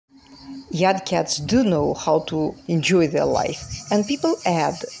Yard cats do know how to enjoy their life, and people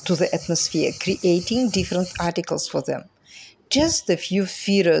add to the atmosphere, creating different articles for them. Just a few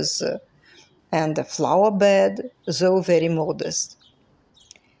feeders and a flower bed, though very modest,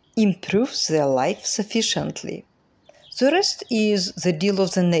 improves their life sufficiently. The rest is the deal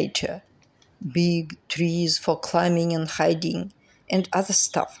of the nature, big trees for climbing and hiding, and other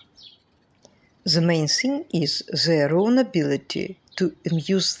stuff. The main thing is their own ability to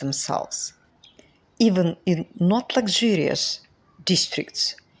amuse themselves. Even in not luxurious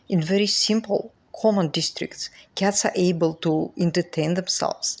districts, in very simple, common districts, cats are able to entertain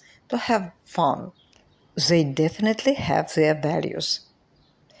themselves, to have fun. They definitely have their values.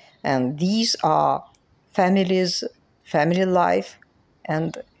 And these are families, family life,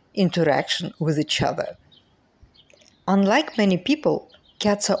 and interaction with each other. Unlike many people,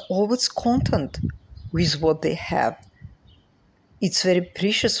 cats are always content with what they have. It's very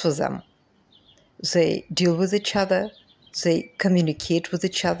precious for them. They deal with each other, they communicate with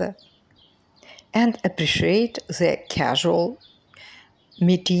each other, and appreciate their casual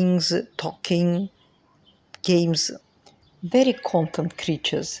meetings, talking, games. Very content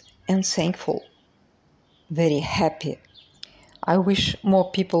creatures and thankful, very happy. I wish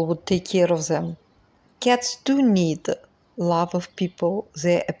more people would take care of them. Cats do need love of people,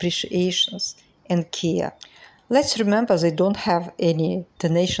 their appreciations and care. Let's remember they don't have any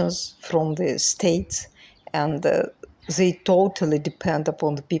donations from the states, and they totally depend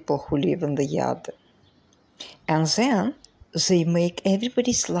upon the people who live in the yard. And then they make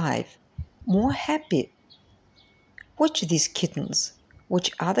everybody's life more happy. Watch these kittens,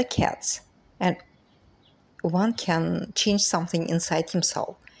 watch other cats, and one can change something inside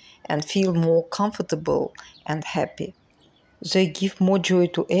himself and feel more comfortable and happy. They give more joy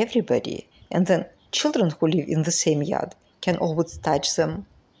to everybody, and then children who live in the same yard can always touch them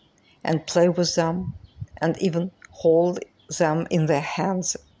and play with them and even hold them in their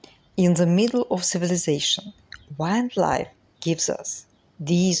hands. In the middle of civilization, wildlife gives us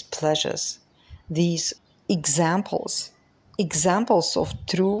these pleasures, these examples of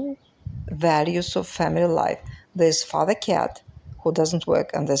true values of family life. There's father cat who doesn't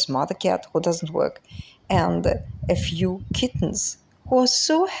work, and there's mother cat who doesn't work, and a few kittens who are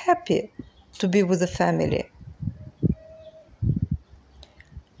so happy to be with the family.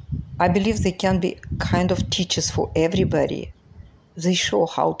 I believe they can be kind of teachers for everybody. They show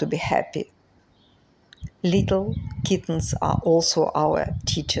how to be happy. Little kittens are also our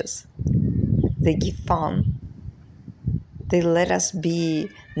teachers. They give fun. They let us be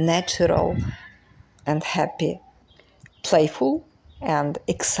natural and happy, playful and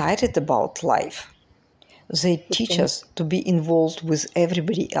excited about life. They teach us to be involved with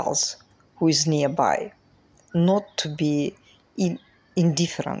everybody else who is nearby, not to be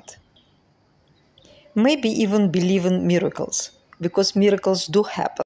indifferent. Maybe even believe in miracles, because miracles do happen.